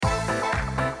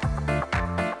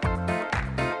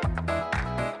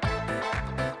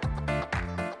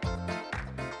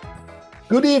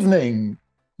Good evening,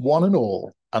 one and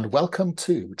all, and welcome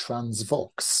to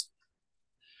Transvox.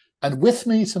 And with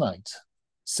me tonight,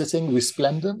 sitting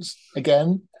resplendent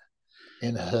again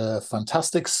in her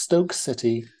fantastic Stoke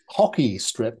City hockey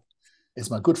strip,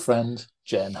 is my good friend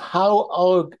Jen. How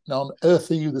on earth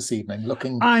are you this evening?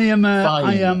 Looking I am. I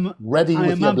fine, am. ready I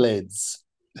with am. your blades.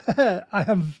 I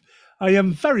am. I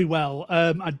am very well.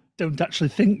 I don't actually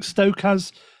think Stoke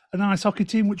has an ice hockey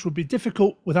team, which would be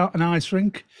difficult without an ice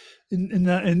rink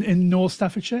in North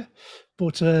Staffordshire.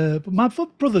 But my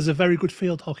brother's a very good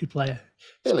field hockey player.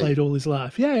 He's Really? played all his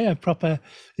life. Yeah, proper.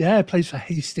 Yeah, plays for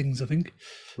Hastings, I think,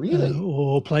 Really?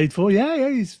 or played for. Yeah.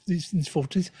 He's in his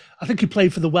 40s. I think he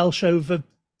played for the Welsh over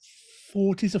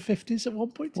 40s or 50s at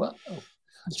one point. Well,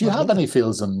 That's do you my have brother. any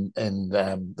fields in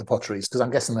the potteries? Because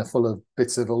I'm guessing they're full of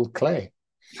bits of old clay.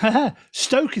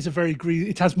 Stoke is a very green.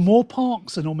 It has more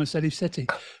parks than almost any city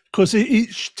because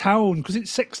each town, because it's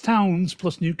six towns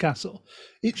plus Newcastle,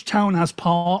 each town has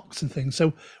parks and things.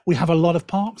 So we have a lot of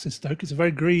parks in Stoke. It's a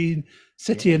very green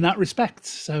city in Really? that respect.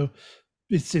 So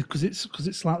it's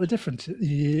slightly different.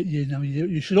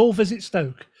 You should all visit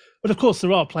Stoke, but of course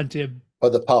there are plenty of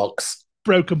Other parks?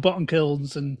 broken bottom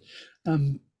kilns and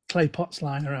um, clay pots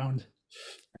lying around.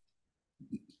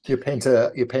 You paint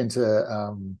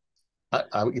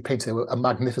a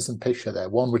magnificent picture there,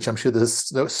 one which I'm sure the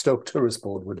Stoke Tourist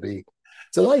Board would be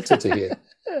delighted to hear.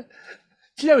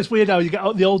 Do you know it's weird how you get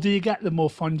the older you get, the more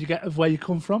fond you get of where you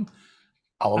come from.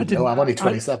 Oh I no, didn't. I'm only I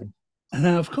 27.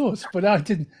 No, of course, but I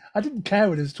didn't. I didn't care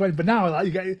when I was 20. But now, like,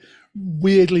 you get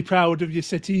weirdly proud of your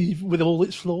city with all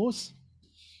its flaws.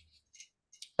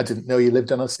 I didn't know you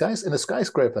lived on in a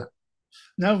skyscraper.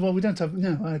 No, well, we don't have.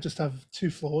 No, I just have two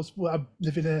floors. Well, I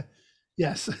live in a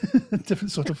yes, a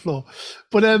different sort of floor.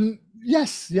 But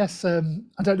yes.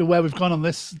 I don't know where we've gone on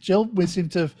this, Jill. We seem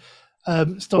to have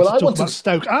Well, started to I talk wanted. about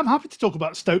Stoke. I'm happy to talk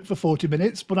about Stoke for 40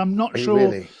 minutes, but I'm not Are you sure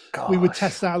really? we would Gosh.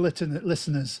 test our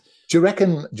listeners. Do you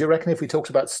reckon if we talked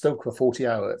about Stoke for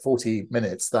 40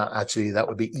 minutes, that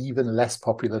would be even less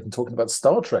popular than talking about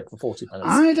Star Trek for 40 minutes?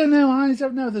 I don't know. I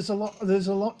don't know. There's a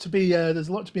lot to be. There's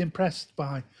a lot to be impressed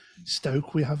by.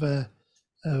 Stoke. We have a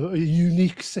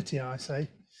unique city, I say.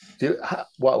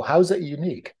 Well, how's it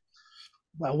unique?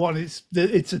 Well, one, it's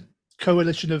a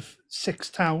coalition of six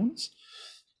towns.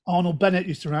 Arnold Bennett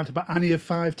used to write about Annie of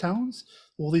five towns.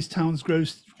 All these towns grow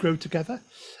together.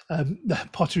 The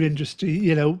pottery industry,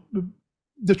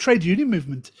 the trade union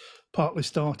movement partly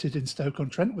started in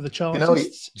Stoke-on-Trent with the Do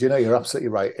Chartists. you know you're absolutely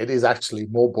right. It is actually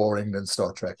more boring than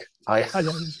Star Trek. I I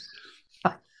know.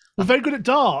 We're very good at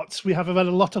darts. We have had a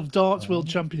lot of darts world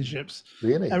championships.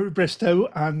 really, Eric Bristow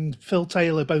and Phil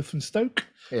Taylor, both from Stoke.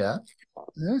 yeah.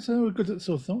 Yeah, so we're good at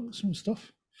some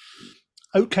stuff.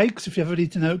 Oatcakes, if you've ever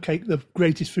eaten oatcake, the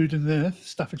greatest food on the earth,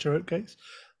 Staffordshire oatcakes.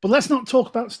 But let's not talk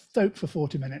about Stoke for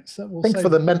 40 minutes. That will I think for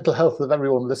save. the mental health of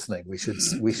everyone listening, we should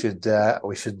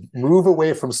move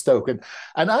away from Stoke. And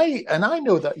I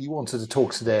know that you wanted to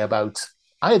talk today about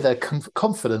either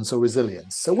confidence or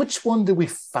resilience. So which one do we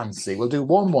fancy? We'll do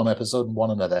one episode and one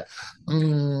another.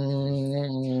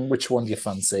 Which one do you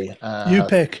fancy? You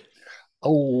pick.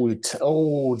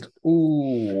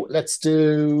 Let's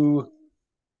do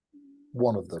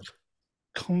one of them.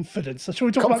 Confidence. So shall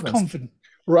we talk about Confidence. confidence?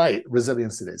 Right,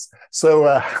 resilience it is.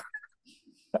 So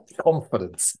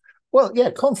confidence. Well, yeah,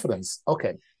 confidence.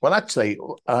 Okay. Well, actually,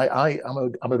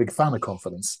 I'm a big fan of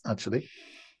confidence, actually.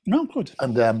 No, good.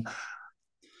 And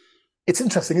it's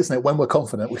interesting, isn't it? When we're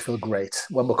confident, we feel great.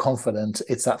 When we're confident,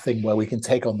 it's that thing where we can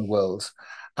take on the world.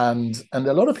 And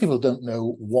a lot of people don't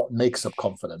know what makes up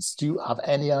confidence. Do you have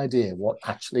any idea what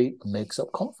actually makes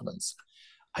up confidence?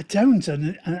 I don't,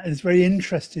 and it's very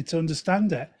interesting to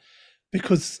understand it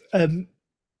because, I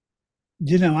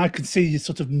could see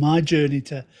sort of my journey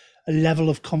to a level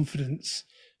of confidence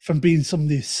from being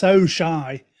somebody so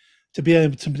shy to be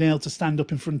able to stand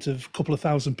up in front of a couple of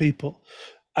thousand people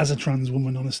as a trans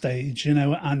woman on a stage,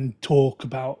 and talk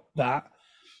about that.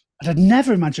 And I'd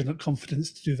never imagined that confidence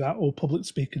to do that or public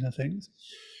speaking of things.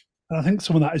 And I think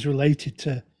some of that is related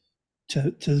to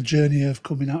the journey of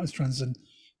coming out as trans and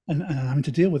having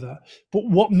to deal with that. But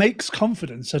what makes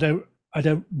confidence? I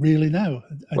don't really know.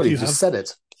 Well, Do you you just have said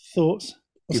it. thoughts?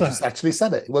 What's You've just that? actually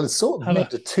said it. Well, it's sort of Have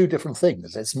made a of two different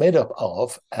things. It's made up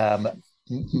of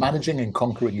managing and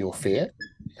conquering your fear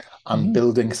and mhm.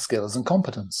 building skills and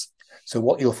competence. So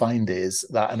what you'll find is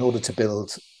that in order to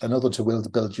build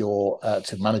your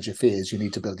to manage your fears, you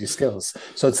need to build your skills.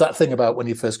 So it's that thing about when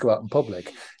you first go out in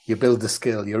public, you build the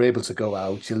skill, you're able to go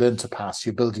out, you learn to pass,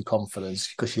 you build your confidence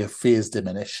because your fears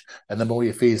diminish, and the more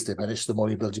your fears diminish, the more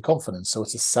you build your confidence. So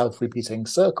it's a self-repeating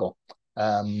circle.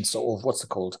 sort of, what's it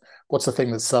called? What's the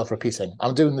thing that's self-repeating?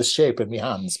 I'm doing this shape in my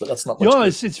hands, but that's not much Yeah,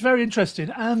 good. it's very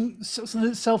interesting. So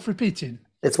self-repeating,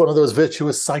 It's one of those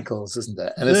virtuous cycles, isn't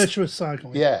it? And it's virtuous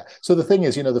cycle. yeah. So the thing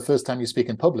is, the first time you speak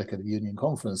in public at a union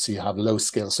conference, you have low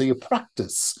skill. So you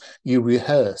practice, you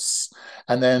rehearse,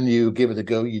 and then you give it a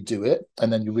go, you do it,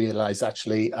 and then you realize,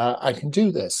 actually, I can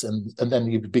do this. And then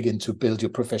you begin to build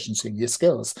your proficiency in your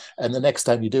skills. And the next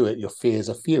time you do it, your fears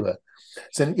are fewer.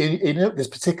 So you notice,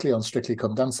 particularly on Strictly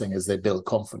Come Dancing, as they build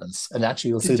confidence. And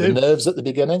actually, you'll They see the do. nerves at the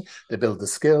beginning. They build the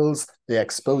skills. They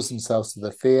expose themselves to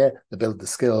the fear. They build the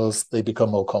skills. They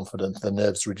become more confident. The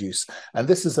nerves reduce. And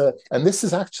this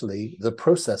is actually the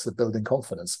process of building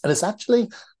confidence. And it's actually a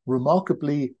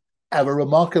remarkably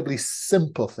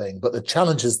simple thing. But the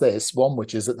challenge is this one,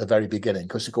 which is at the very beginning,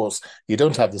 because of course you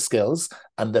don't have the skills,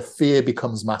 and the fear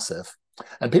becomes massive.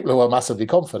 And people who are massively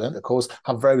confident, of course,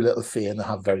 have very little fear and they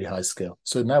have very high skill.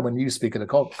 So now when you speak at a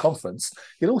conference,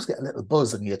 you'll always get a little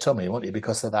buzz in your tummy, won't you?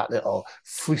 Because of that little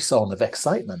frisson of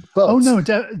excitement. Oh But no,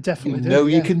 definitely do.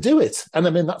 you Yeah, can do it. And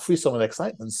I mean, that frisson of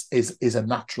excitement is a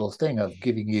natural thing of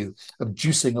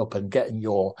juicing up and getting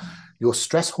your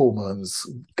stress hormones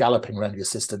galloping around your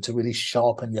system to really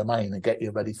sharpen your mind and get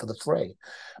you ready for the fray.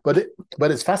 But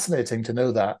it's fascinating to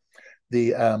know that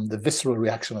the visceral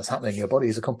reaction that's happening in your body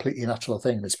is a completely natural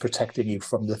thing. It's protecting you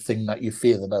from the thing that you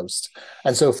fear the most.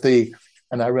 And so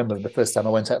and I remember the first time I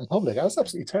went out in public, I was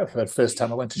absolutely terrified. First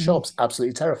time I went to shops,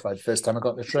 absolutely terrified. First time I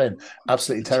got on the train,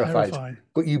 absolutely terrified. terrifying.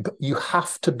 But you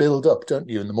have to build up, don't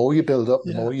you? And the more you build up,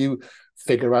 the Yeah. more you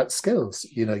figure out skills.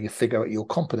 You figure out your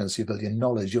competence, you build your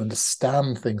knowledge, you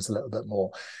understand things a little bit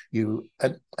more.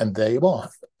 And there you are.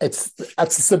 That's a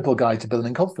simple guide to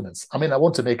building confidence. I mean, I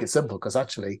want to make it simple because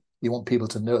actually you want people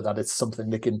to know that it's something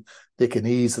they can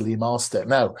easily master.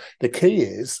 Now, the key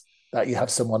is that you have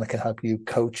someone that can help you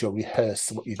coach or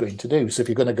rehearse what you're going to do. So if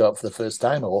you're going to go up for the first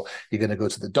time, or you're going to go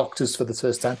to the doctors for the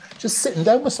first time, just sitting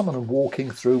down with someone and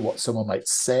walking through what someone might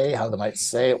say, how they might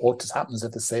say it, what happens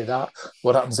if they say that,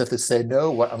 what happens if they say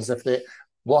no, what happens,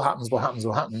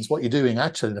 what you're doing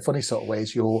actually in a funny sort of way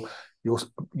is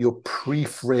you're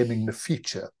pre-framing the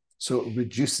future. So it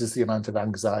reduces the amount of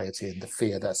anxiety and the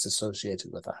fear that's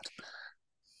associated with that.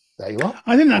 There you are.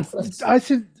 I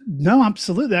think no,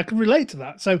 absolutely. I can relate to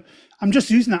that. So I'm just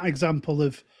using that example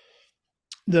of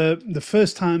the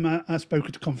first time I spoke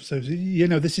at a conference.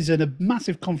 This is in a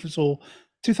massive conference hall,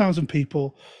 2,000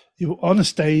 people. You're on a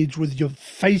stage with your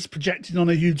face projected on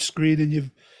a huge screen,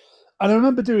 and I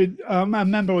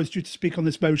remember I was due to speak on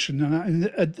this motion, and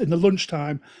in the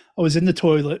lunchtime, I was in the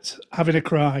toilet having a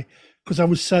cry because I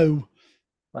was so.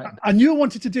 Right. I knew I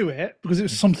wanted to do it because it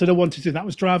was something I wanted to do. That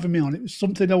was driving me on. It was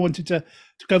something I wanted to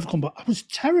overcome, but I was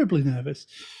terribly nervous.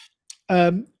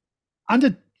 But I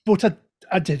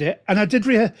did it, and I did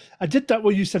that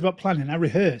what you said about planning. I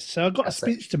rehearsed, so I got a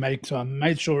speech to make, so I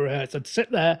made sure I rehearsed. I'd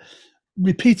sit there,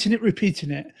 repeating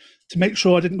it to make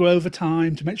sure I didn't go over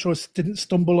time, to make sure I didn't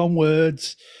stumble on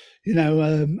words,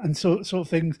 and sort of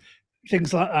things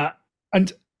like that.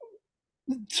 And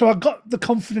so I got the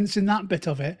confidence in that bit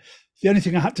of it. The only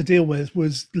thing I had to deal with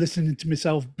was listening to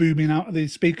myself booming out of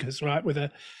these speakers, right, with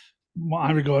what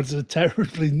I regard as a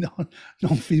terribly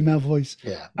non-female voice.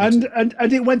 Yeah, and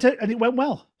it went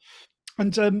well,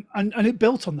 and it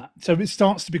built on that. So it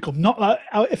starts to become not like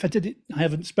if I did it. I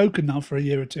haven't spoken now for a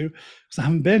year or two because I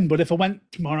haven't been. But if I went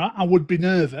tomorrow, I would be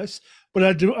nervous, but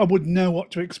I would know what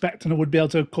to expect, and I would be able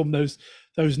to overcome those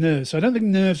nerves. So I don't think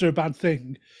nerves are a bad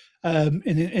thing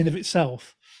in of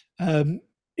itself.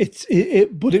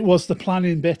 But it was the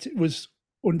planning bit. It was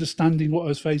understanding what I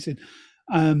was facing.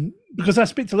 Because I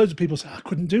speak to loads of people say I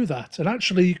couldn't do that, and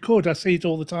actually you could. I see it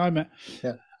all the time.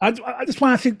 Yeah. That's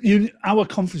why I think our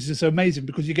conferences are so amazing,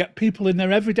 because you get people in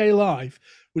their everyday life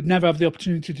would never have the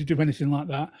opportunity to do anything like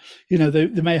that.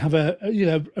 They may have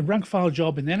a rank file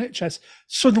job in the NHS.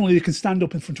 Suddenly they can stand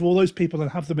up in front of all those people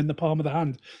and have them in the palm of the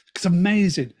hand. It's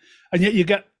amazing. And yet you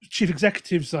get chief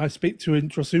executives that I speak to in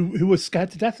trust who were scared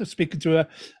to death of speaking to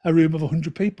a room of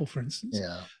 100 people, for instance.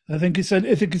 Yeah. I think it's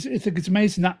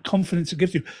amazing, that confidence it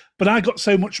gives you. But I got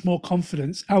so much more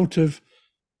confidence out of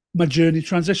my journey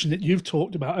transition that you've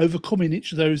talked about, overcoming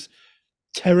each of those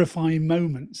terrifying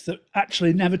moments that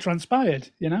actually never transpired.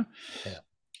 Yeah.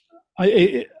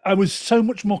 I was so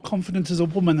much more confident as a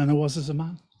woman than I was as a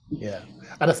man. Yeah,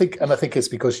 and I think it's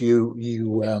because you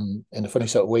in a funny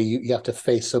sort of way you have to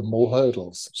face some more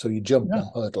hurdles, so you jump more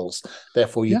hurdles,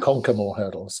 therefore you conquer more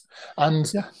hurdles, and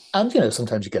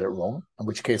sometimes you get it wrong, in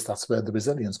which case that's where the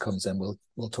resilience comes in.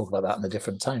 We'll talk about that in a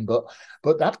different time, but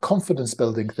that confidence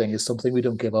building thing is something we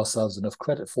don't give ourselves enough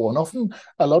credit for, and often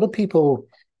a lot of people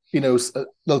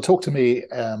they'll talk to me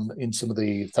in some of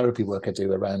the therapy work I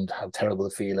do around how terrible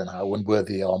they feel and how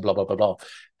unworthy they are, and blah, blah, blah, blah.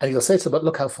 And you'll say to them, but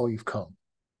look how far you've come.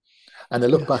 And they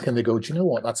look Yes. back and they go, do you know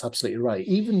what? That's absolutely right.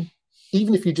 Even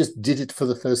if you just did it for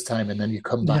the first time and then you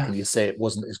come back Yeah. and you say it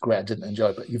wasn't as great, I didn't enjoy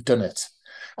it, but you've done it.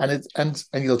 And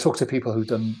you'll talk to people who've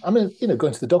done, I mean,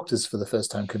 going to the doctors for the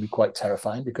first time can be quite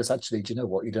terrifying because actually, do you know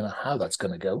what? You don't know how that's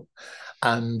going to go.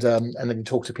 And then you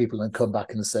talk to people and come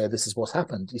back and say, this is what's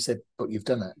happened. You said, but you've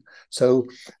done it. So,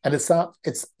 and it's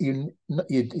you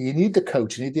need the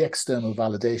coach, you need the external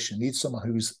validation, you need someone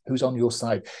who's on your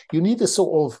side. You need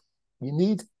you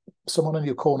need someone in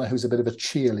your corner who's a bit of a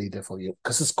cheerleader for you,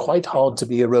 because it's quite hard to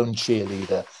be your own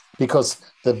cheerleader, because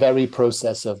the very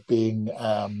process of being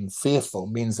fearful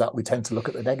means that we tend to look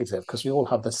at the negative, because we all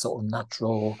have this sort of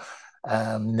natural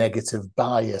negative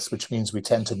bias, which means we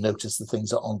tend to notice the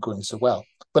things that aren't going so well.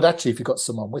 But actually, if you've got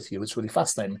someone with you, it's really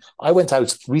fascinating. I went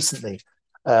out recently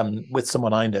with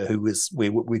someone I know who was,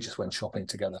 we just went shopping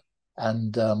together,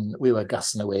 and we were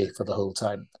gassing away for the whole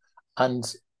time. And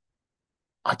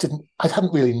I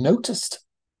hadn't really noticed.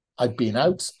 I'd been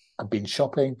out, I'd been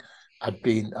shopping, I'd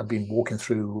been walking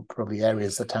through probably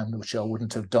areas of town which I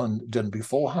wouldn't have done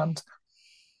beforehand,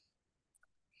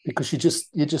 because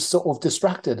you're just sort of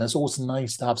distracted. And it's always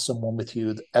nice to have someone with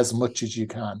you as much as you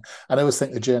can. And I always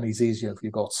think the journey's easier if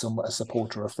you've got a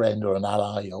support or a friend or an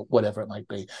ally or whatever it might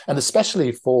be. And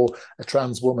especially for a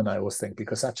trans woman, I always think,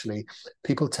 because actually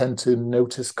people tend to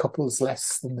notice couples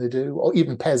less than they do, or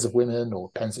even pairs of women or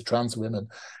pairs of trans women.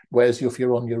 Whereas if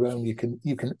you're on your own,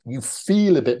 you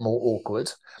feel a bit more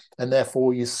awkward, and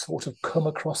therefore you sort of come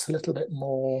across a little bit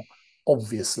more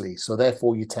obviously. So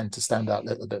therefore you tend to stand out a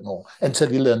little bit more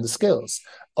until you learn the skills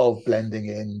of blending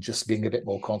in, just being a bit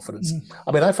more confident.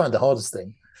 I mean, I find the hardest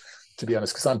thing, to be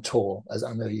honest, because I'm tall, as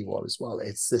I know you are as well.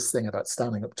 It's this thing about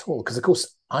standing up tall, because of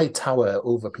course I tower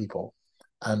over people.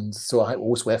 And so I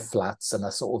always wear flats, and I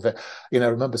sort of, I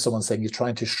remember someone saying, you're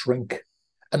trying to shrink.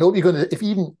 And all you're going to,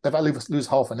 if I lose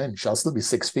half an inch, I'll still be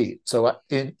 6 feet. So,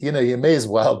 you may as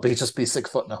well just be 6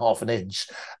 foot and a half an inch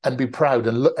and be proud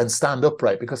and stand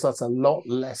upright, because that's a lot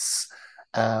less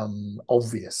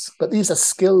obvious. But these are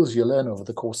skills you learn over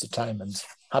the course of time, and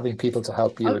having people to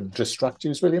help you and distract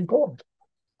you is really important.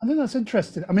 I think that's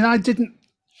interesting. I mean, I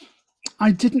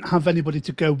didn't have anybody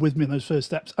to go with me in those first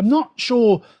steps. I'm not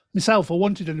sure myself I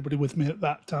wanted anybody with me at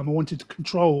that time. I wanted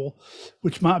control,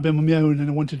 which might have been on my own, and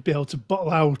I wanted to be able to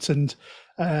bottle out. And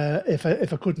if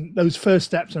I couldn't, those first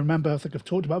steps, I remember, I think I've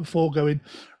talked about before, going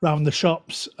around the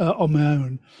shops on my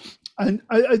own. And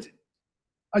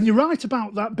and you're right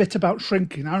about that bit about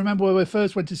shrinking. I remember when we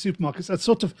first went to supermarkets, I'd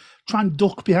sort of try and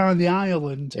duck behind the aisle,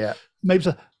 and maybe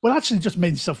say, well, actually just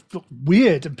made yourself look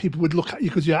weird, and people would look at you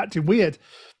because you're acting weird.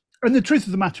 And the truth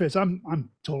of the matter is, I'm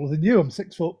taller than you. I'm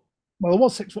 6 foot. Well, I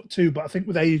was 6'2", but I think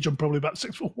with age, I'm probably about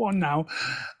 6'1" now.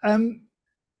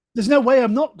 There's no way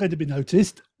I'm not going to be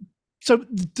noticed. So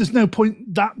there's no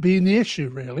point that being the issue,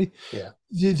 really. Yeah.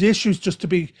 The issue is just to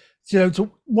be,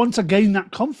 once I gain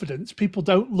that confidence, people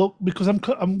don't look, because I'm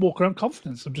walking around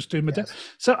confidence. I'm just doing my day.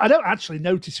 So I don't actually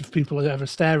notice if people are ever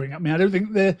staring at me. I don't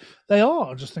think they are.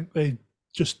 I just think they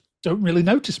just don't really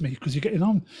notice me because you're getting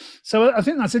on. So I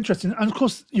think that's interesting. And of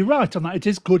course, you're right on that. It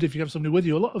is good if you have somebody with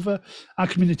you. A lot of our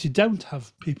community don't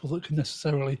have people that can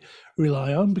necessarily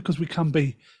rely on, because we can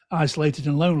be isolated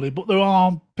and lonely. But there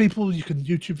are people you can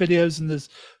YouTube videos, and there's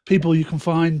people you can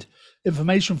find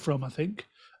information from, I think.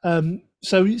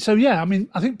 So yeah, I mean,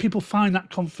 I think people find that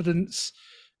confidence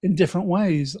in different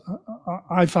ways.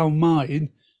 I found mine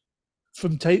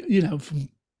from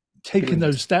taking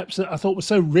those steps that I thought were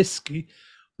so risky,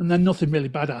 and then nothing really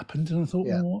bad happened. And I thought,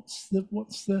 well,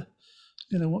 what's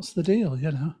the deal?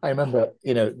 I remember,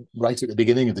 right at the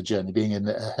beginning of the journey, being in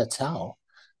a hotel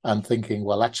and thinking,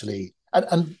 well, actually,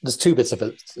 and there's two bits of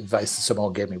advice that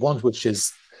someone gave me. One, which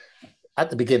is, at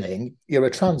the beginning, you're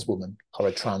a trans woman or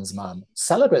a trans man.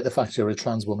 Celebrate the fact you're a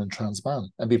trans woman, trans man,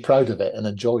 and be proud of it and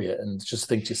enjoy it. And just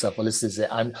think to yourself, well, this is it.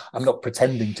 I'm not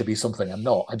pretending to be something I'm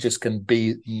not. I just can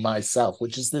be myself,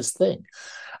 which is this thing.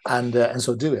 And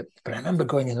so do it. But I remember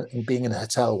going in and being in a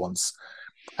hotel once,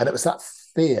 and it was that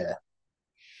fear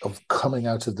of coming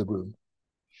out of the room,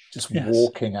 just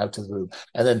walking out of the room.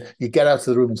 And then you get out of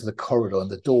the room into the corridor, and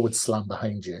the door would slam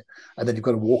behind you. And then you've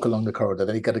got to walk along the corridor.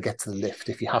 Then you've got to get to the lift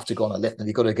if you have to go on a lift. And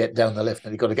you've got to get down the lift.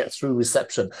 And you've got to get through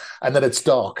reception. And then it's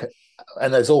dark.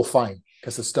 And it's all fine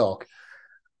because it's dark.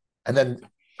 And then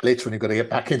later on, you've got to get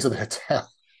back into the hotel.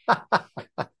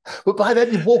 But by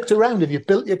then you've walked around and you've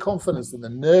built your confidence and the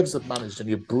nerves have managed and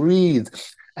you've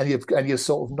breathed and you've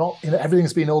sort of not,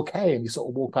 everything's been okay, and you sort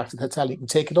of walk back to the hotel, you can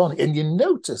take it on and you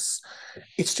notice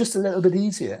it's just a little bit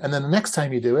easier. And then the next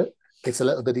time you do it, it's a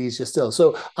little bit easier still.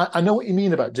 So I know what you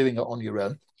mean about doing it on your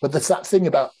own, but there's that thing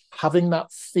about having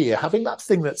that fear, having that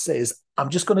thing that says, I'm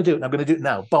just going to do it and I'm going to do it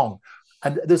now, bong.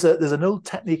 And there's an old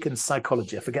technique in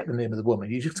psychology. I forget the name of the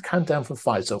woman. You just count down from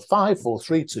 5. So 5, 4,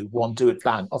 3, 2, 1, do it,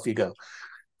 bang, off you go.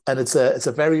 And it's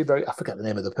a very, very, I forget the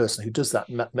name of the person who does that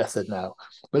method now,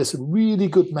 but it's a really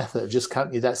good method of just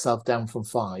counting yourself down from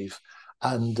 5.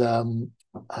 And let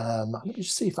me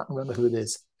just see if I can remember who it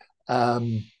is. But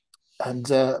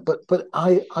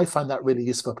I find that really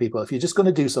useful for people. If you're just going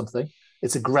to do something,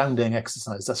 it's a grounding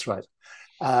exercise. That's right.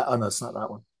 Oh no, it's not that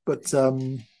one. But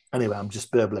anyway, I'm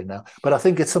just burbling now. But I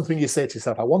think it's something you say to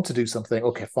yourself, I want to do something.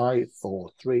 Okay, 5, 4,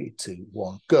 3, 2,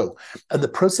 1, go. And the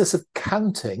process of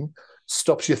counting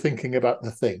stops you thinking about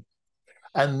the thing.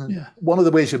 And one of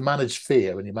the ways you manage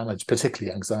fear, and you manage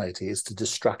particularly anxiety, is to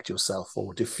distract yourself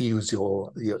or diffuse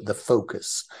the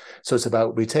focus. So it's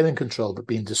about retaining control, but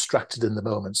being distracted in the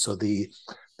moment, so the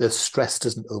stress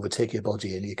doesn't overtake your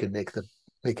body, and you can make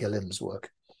your limbs work.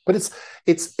 But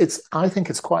I think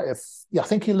it's quite I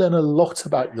think you learn a lot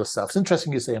about yourself. It's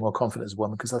interesting you say you're more confident as a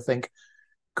woman, because I think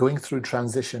going through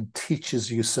transition teaches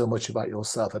you so much about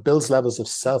yourself. It builds levels of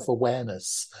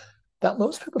self-awareness that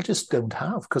most people just don't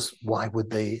have, because how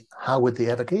would they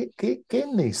ever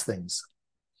gain these things?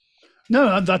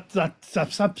 No,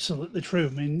 that's absolutely true. I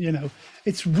mean,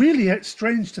 it's really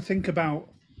strange to think about.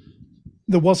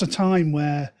 There was a time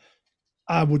where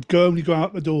I would only go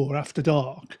out the door after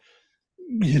dark,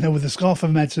 with a scarf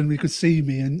of meds, and you could see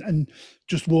me and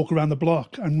just walk around the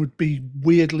block, and would be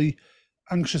weirdly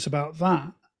anxious about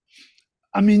that.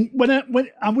 I mean,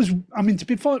 to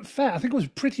be fair, I think I was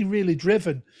really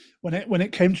driven when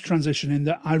it came to transition, in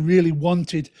that I really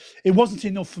wanted. It wasn't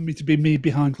enough for me to be me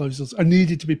behind closed doors. I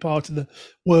needed to be part of the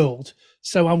world.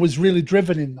 So I was really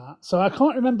driven in that. So I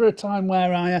can't remember a time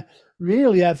where I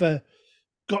really ever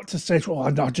got to say, "Oh,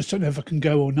 I just don't know if I can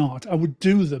go or not." I would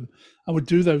do them. I would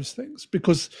do those things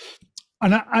because.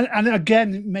 And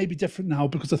again, it may be different now,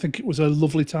 because I think it was a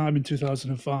lovely time in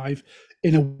 2005.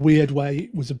 In a weird way,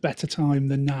 it was a better time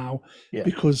than now,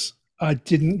 because I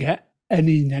didn't get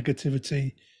any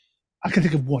negativity. I can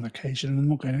think of one occasion, and I'm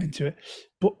not going into it.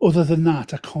 But other than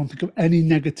that, I can't think of any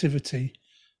negativity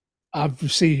I've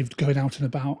received going out and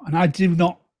about. And I do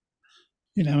not,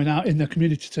 in the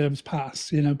community terms,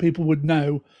 pass. People would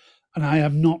know, and I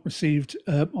have not received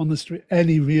on the street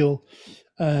any real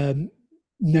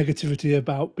negativity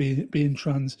about being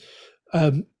trans,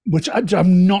 which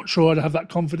I'm not sure I'd have that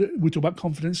confidence. We talk about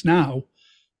confidence now,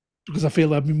 because I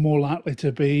feel I'd be more likely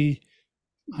to be,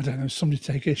 I don't know, somebody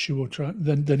to take issue or try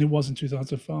than it was in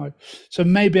 2005. So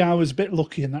maybe I was a bit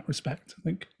lucky in that respect, I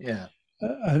think. Yeah.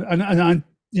 And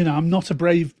I'm not a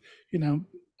brave.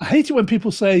 I hate it when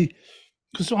people say,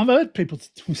 because I've heard people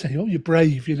say, "Oh, you're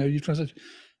brave," you're transition.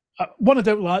 One, I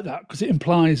don't like that, because it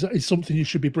implies that it's something you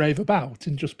should be brave about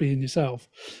and just being yourself.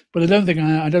 But I don't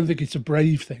think it's a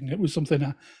brave thing. It was something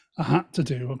I had to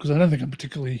do, because I don't think I'm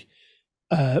particularly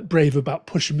brave about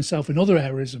pushing myself in other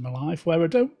areas of my life where I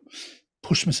don't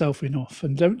push myself enough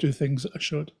and don't do things that I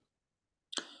should.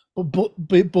 But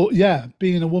yeah,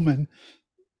 being a woman,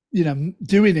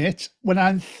 doing it when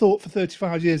I thought for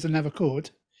 35 years I never could,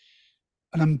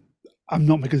 and I'm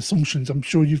not making assumptions. I'm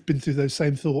sure you've been through those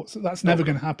same thoughts. That's never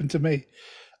going to happen to me.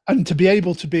 And to be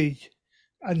able to be,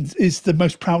 and is the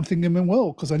most proud thing in the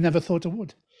world, because I never thought I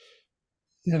would.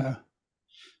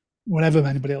 Whatever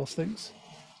anybody else thinks.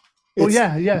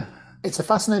 It's a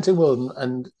fascinating world,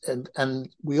 and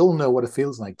we all know what it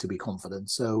feels like to be confident.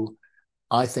 So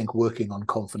I think working on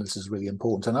confidence is really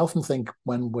important. And I often think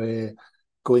when we're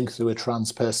going through a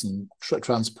trans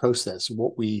process,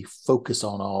 what we focus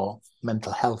on are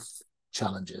mental health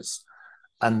challenges.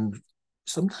 And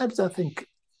sometimes I think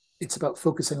it's about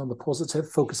focusing on the positive,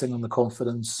 focusing on the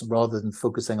confidence, rather than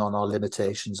focusing on our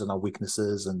limitations and our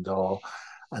weaknesses and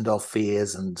our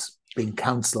fears and being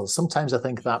counseled. Sometimes I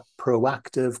think that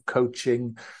proactive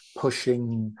coaching,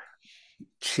 pushing,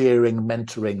 cheering,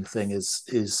 mentoring thing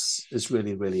is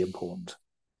really, really important.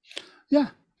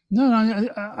 Yeah, no,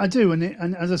 I do.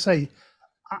 And as I say,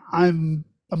 I'm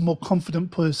a more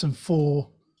confident person for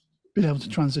being able to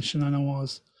transition than I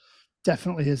was.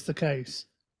 Definitely is the case.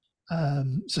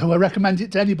 So I recommend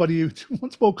it to anybody who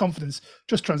wants more confidence.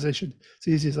 Just transition. It's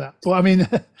easy as that. But I mean,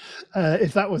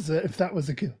 if that was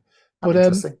the kill. But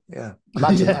interesting. Yeah,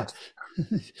 imagine that.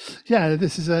 Yeah,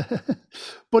 this is a.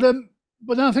 But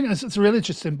But no, I think it's really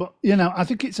interesting. But I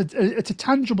think it's a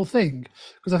tangible thing,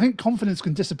 because I think confidence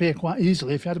can disappear quite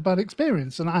easily if you had a bad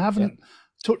experience. And I Yeah, haven't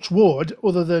touched wood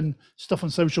other than stuff on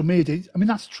social media. I mean,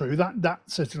 that's true. That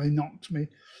certainly knocked me.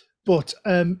 But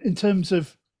in terms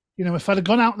of if I'd have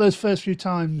gone out those first few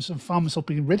times and found myself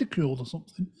being ridiculed or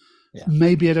something, yeah,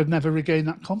 maybe I'd have never regained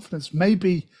that confidence.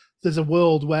 Maybe there's a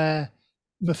world where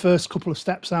my first couple of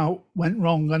steps out went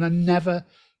wrong and I never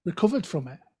recovered from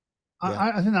it.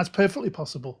 yeah, I think that's perfectly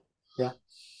possible. yeah.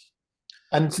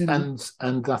 And You know,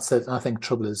 and that's it. I think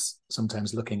trouble is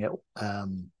sometimes looking at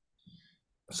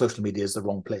social media is the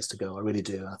wrong place to go. I really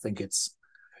do. I think it's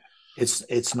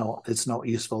not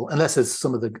useful unless it's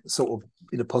some of the sort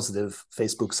of positive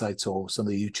Facebook sites or some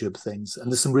of the YouTube things. And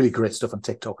there's some really great stuff on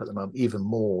TikTok at the moment, even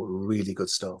more really good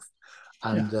stuff.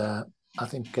 And I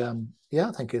think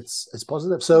I think it's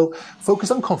positive. So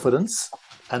focus on confidence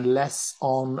and less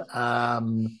on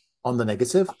the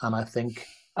negative. And I think,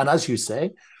 and as you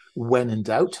say, when in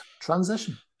doubt,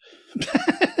 transition.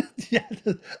 yeah,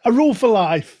 a rule for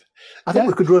life. I think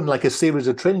we could run like a series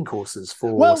of training courses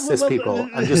for cis people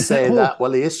and just say that,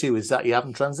 well, the issue is that you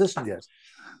haven't transitioned yet.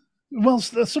 Well,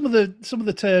 some of the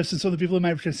TERFs and some of the people in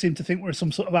America seem to think we're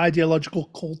some sort of ideological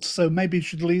cult, so maybe you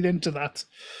should lead into that.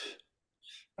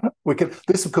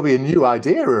 This could be a new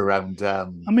idea around. I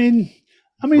mean,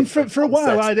 for a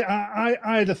while,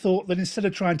 I'd have thought that instead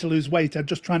of trying to lose weight, I'd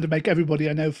just trying to make everybody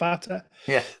I know fatter.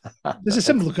 Yeah, there's a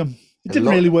symbolism. It didn't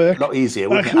really work. A lot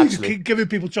easier. Actually, giving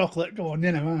people chocolate. Go on,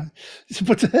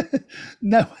 but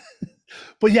no.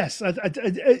 But yes,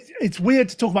 it's weird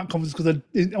to talk about confidence because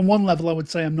on one level, I would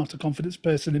say I'm not a confidence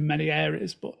person in many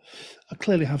areas, but I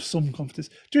clearly have some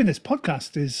confidence. Doing this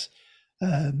podcast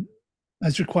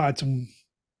has required some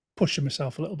pushing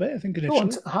myself a little bit, I think,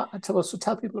 initially.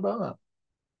 Tell people about that.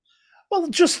 Well,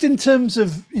 just in terms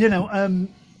of,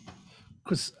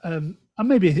 because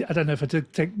maybe, I don't know if I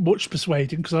did take much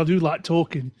persuading, because I do like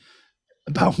talking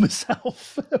about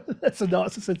myself. That's a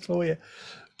narcissist for you.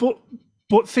 But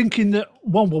thinking that,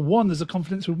 one, there's a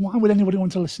confidence. Why would anybody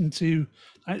want to listen to,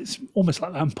 it's almost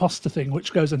like that imposter thing,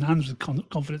 which goes in hands with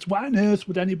confidence. Why on earth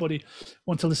would anybody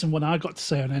want to listen to what I got to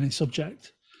say on any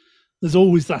subject? There's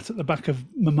always that at the back of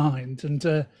my mind. And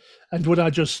would I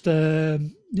just,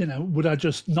 would I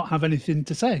just not have anything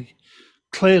to say?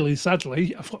 Clearly,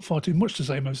 sadly, I've got far too much to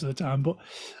say most of the time. But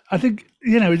I think,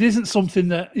 it isn't something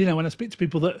that, when I speak to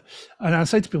people and I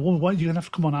say to people, well, why are you going to have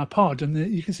to come on our pod? And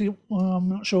you can see, well, I'm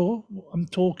not sure. I'm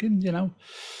talking,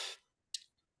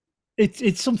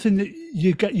 It's something that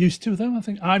you get used to, though. I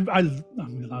think I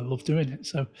love doing it.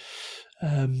 So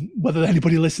whether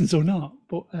anybody listens or not,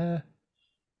 but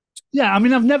yeah, I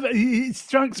mean, it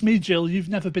strikes me, Jill, you've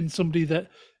never been somebody that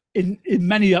in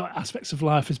many aspects of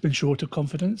life has been short of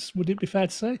confidence. Would it be fair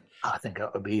to say? I think it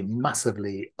would be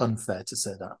massively unfair to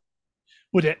say that.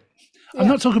 Would it? Yeah. I'm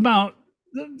not talking about,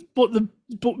 but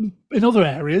in other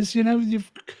areas,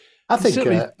 you've. I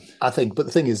think, but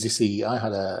the thing is, you see, I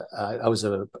had a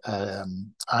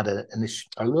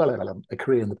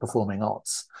career in the performing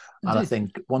arts, and I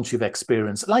think once you've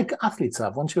experienced, like athletes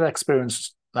have, once you've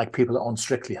experienced, like people on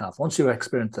Strictly have, once you've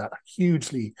experienced that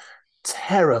hugely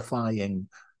terrifying,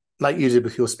 like you did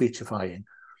with your speechifying,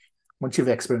 once you've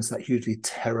experienced that hugely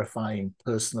terrifying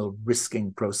personal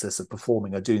risking process of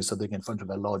performing or doing something in front of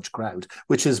a large crowd,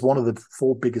 which is one of the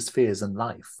 4 biggest fears in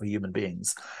life for human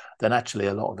beings, then actually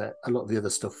a lot of the other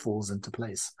stuff falls into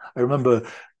place. I remember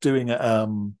doing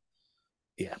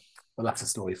well, that's a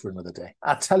story for another day.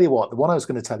 I tell you what, the one I was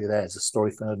going to tell you there is a story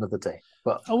for another day.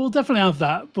 But I will definitely have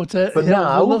that. But for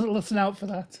now, we'll listen out for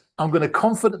that. I'm going to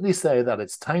confidently say that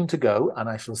it's time to go, and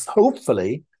I shall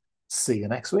hopefully see you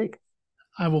next week.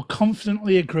 I will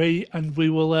confidently agree, and we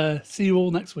will see you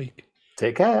all next week.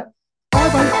 Take care.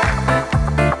 Bye-bye.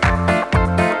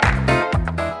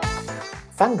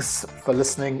 Thanks for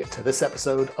listening to this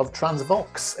episode of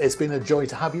Transvox. It's been a joy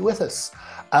to have you with us.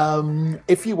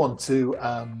 If you want to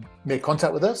make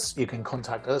contact with us, you can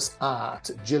contact us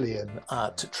at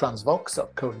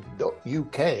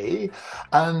gillian@transvox.co.uk.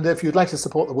 And if you'd like to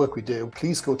support the work we do,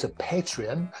 please go to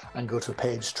Patreon and go to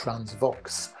page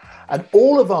Transvox. And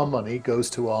all of our money goes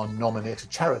to our nominated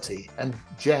charity. And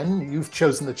Jen, you've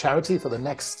chosen the charity for the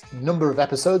next number of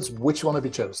episodes. Which one have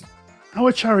you chosen?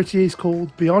 Our charity is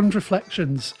called Beyond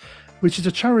Reflections, which is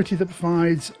a charity that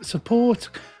provides support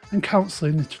and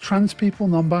counselling to trans people,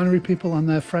 non-binary people and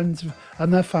their friends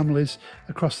and their families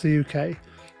across the UK.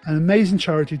 An amazing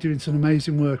charity doing some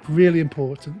amazing work, really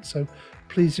important. So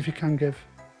please, if you can, give.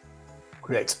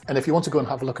 Great. And if you want to go and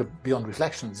have a look at Beyond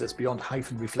Reflections, it's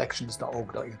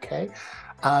beyond-reflections.org.uk.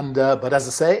 And but as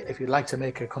I say, if you'd like to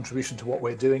make a contribution to what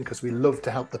we're doing, because we love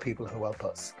to help the people who help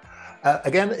us,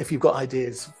 Again, if you've got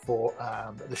ideas for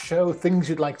the show, things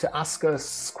you'd like to ask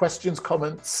us, questions,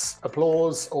 comments,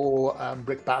 applause, or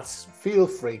brickbats, feel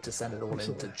free to send it all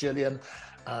in to Gillian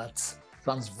at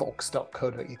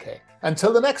transvox.co.uk.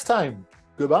 Until the next time,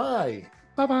 goodbye.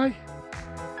 Bye-bye.